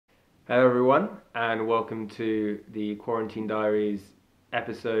Hello everyone, and welcome to the Quarantine Diaries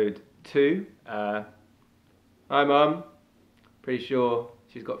episode 2. Hi Mum, pretty sure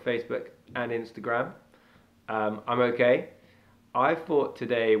she's got Facebook and Instagram. I'm okay. I thought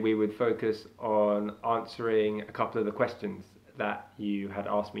today we would focus on answering a couple of the questions that you had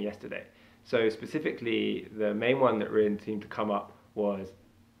asked me yesterday. So specifically, the main one that really seemed to come up was,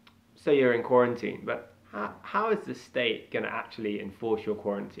 say you're in quarantine, but how is the state going to actually enforce your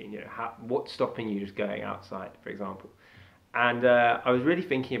quarantine? What's stopping you just going outside, for example? And I was really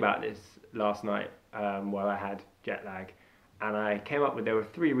thinking about this last night while I had jet lag, and I came up with there were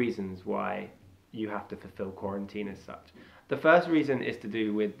 3 reasons why you have to fulfill quarantine as such. The first reason is to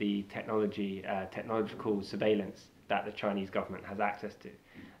do with the technological surveillance that the Chinese government has access to.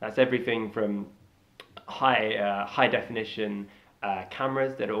 That's everything from high definition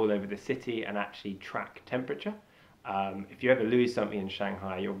cameras that are all over the city and actually track temperature. If you ever lose something in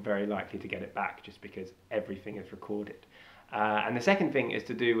Shanghai, you're very likely to get it back just because everything is recorded. And the second thing is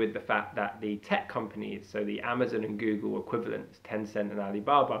to do with the fact that the tech companies, so the Amazon and Google equivalents, Tencent and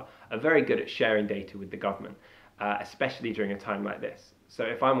Alibaba, are very good at sharing data with the government, especially during a time like this. So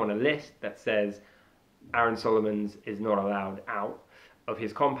if I'm on a list that says Aaron Solomons is not allowed out of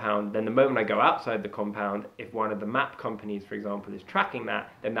his compound, then the moment I go outside the compound, if one of the map companies, for example, is tracking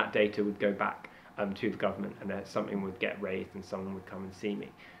that, then that data would go back to the government, and something would get raised and someone would come and see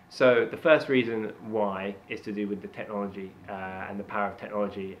me. So the first reason why is to do with the technology and the power of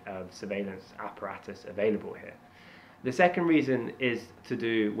technology of surveillance apparatus available here. The second reason is to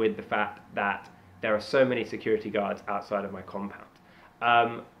do with the fact that there are so many security guards outside of my compound.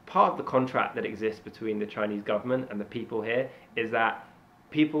 Part of the contract that exists between the Chinese government and the people here is that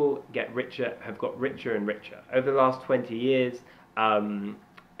people have got richer and richer. Over the last 20 years,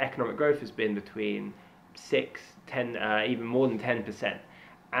 economic growth has been between 6, 10, even more than 10%.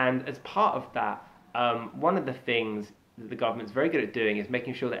 And as part of that, one of the things that the government's very good at doing is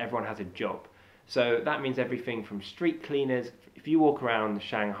making sure that everyone has a job. So that means everything from street cleaners. If you walk around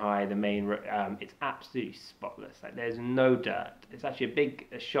Shanghai, the main, it's absolutely spotless. Like, there's no dirt. It's actually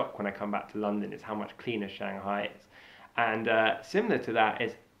a shock when I come back to London is how much cleaner Shanghai is. And similar to that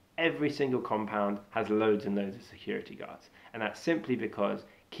is every single compound has loads and loads of security guards. And that's simply because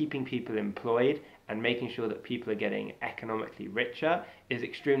keeping people employed and making sure that people are getting economically richer is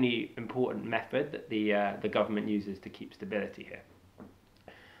extremely important method that the government uses to keep stability here.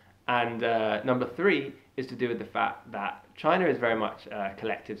 And number 3 is to do with the fact that China is very much a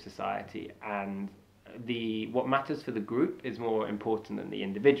collective society, and what matters for the group is more important than the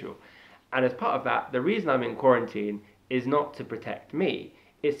individual. And as part of that, the reason I'm in quarantine is not to protect me,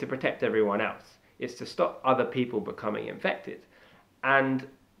 it's to protect everyone else. It's to stop other people becoming infected. And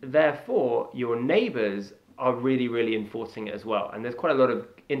therefore, your neighbors are really, really enforcing it as well. And there's quite a lot of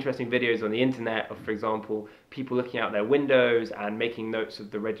interesting videos on the internet of, for example, people looking out their windows and making notes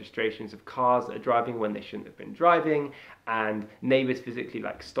of the registrations of cars that are driving when they shouldn't have been driving, and neighbors physically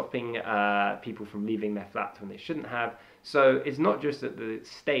stopping people from leaving their flats when they shouldn't have. So it's not just that the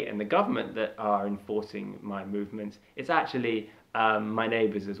state and the government that are enforcing my movements, it's actually my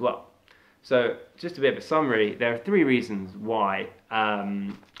neighbors as well. So just a bit of a summary, there are 3 reasons why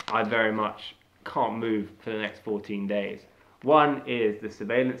I very much can't move for the next 14 days. One is the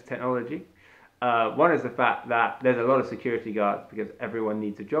surveillance technology. One is the fact that there's a lot of security guards because everyone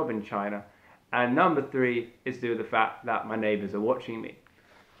needs a job in China. And number 3 is to do with the fact that my neighbors are watching me.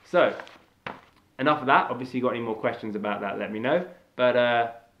 So, enough of that. Obviously, if you've got any more questions about that, let me know. But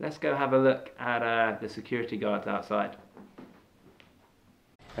let's go have a look at the security guards outside.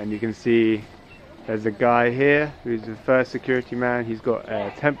 And you can see there's a guy here who's the first security man. He's got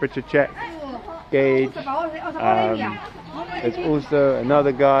a temperature check gauge. There's also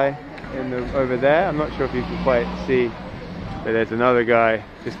another guy over there. I'm not sure if you can quite see, but there's another guy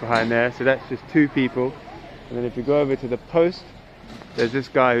just behind there. So that's just 2 people. And then if you go over to the post, there's this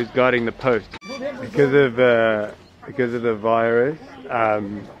guy who's guarding the post. Because of the virus,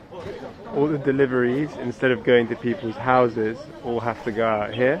 all the deliveries, instead of going to people's houses, all have to go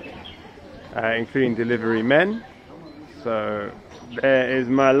out here, including delivery men. So there is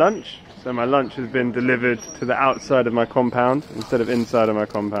my lunch. So my lunch has been delivered to the outside of my compound instead of inside of my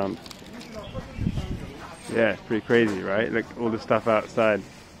compound. Yeah, it's pretty crazy, right? Look, all the stuff outside.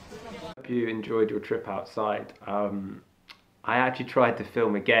 Hope you enjoyed your trip outside. I actually tried to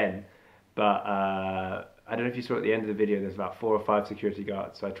film again, but I don't know if you saw at the end of the video, there's about 4 or 5 security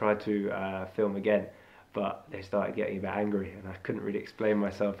guards. So I tried to film again, but they started getting a bit angry and I couldn't really explain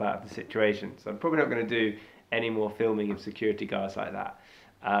myself out of the situation. So I'm probably not going to do any more filming of security guards like that.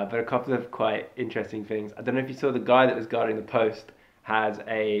 But a couple of quite interesting things. I don't know if you saw the guy that was guarding the post has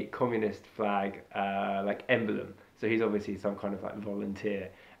a communist flag like emblem. So he's obviously some kind of like volunteer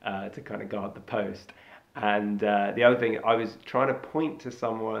to kind of guard the post. And the other thing, I was trying to point to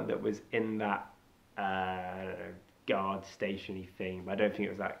someone that was in that I don't know, guard stationy thing, but I don't think it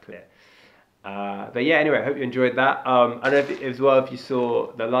was that clear. But yeah, anyway, I hope you enjoyed that. I don't know as well if you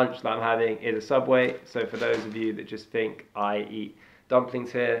saw the lunch that I'm having is a Subway. So for those of you that just think I eat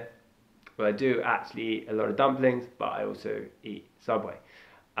dumplings here, well, I do actually eat a lot of dumplings, but I also eat Subway.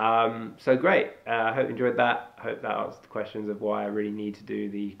 So great. I hope you enjoyed that. I hope that answered the questions of why I really need to do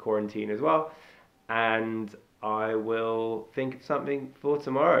the quarantine as well. And I will think of something for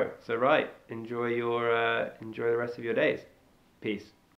tomorrow. So right, enjoy the rest of your days. Peace.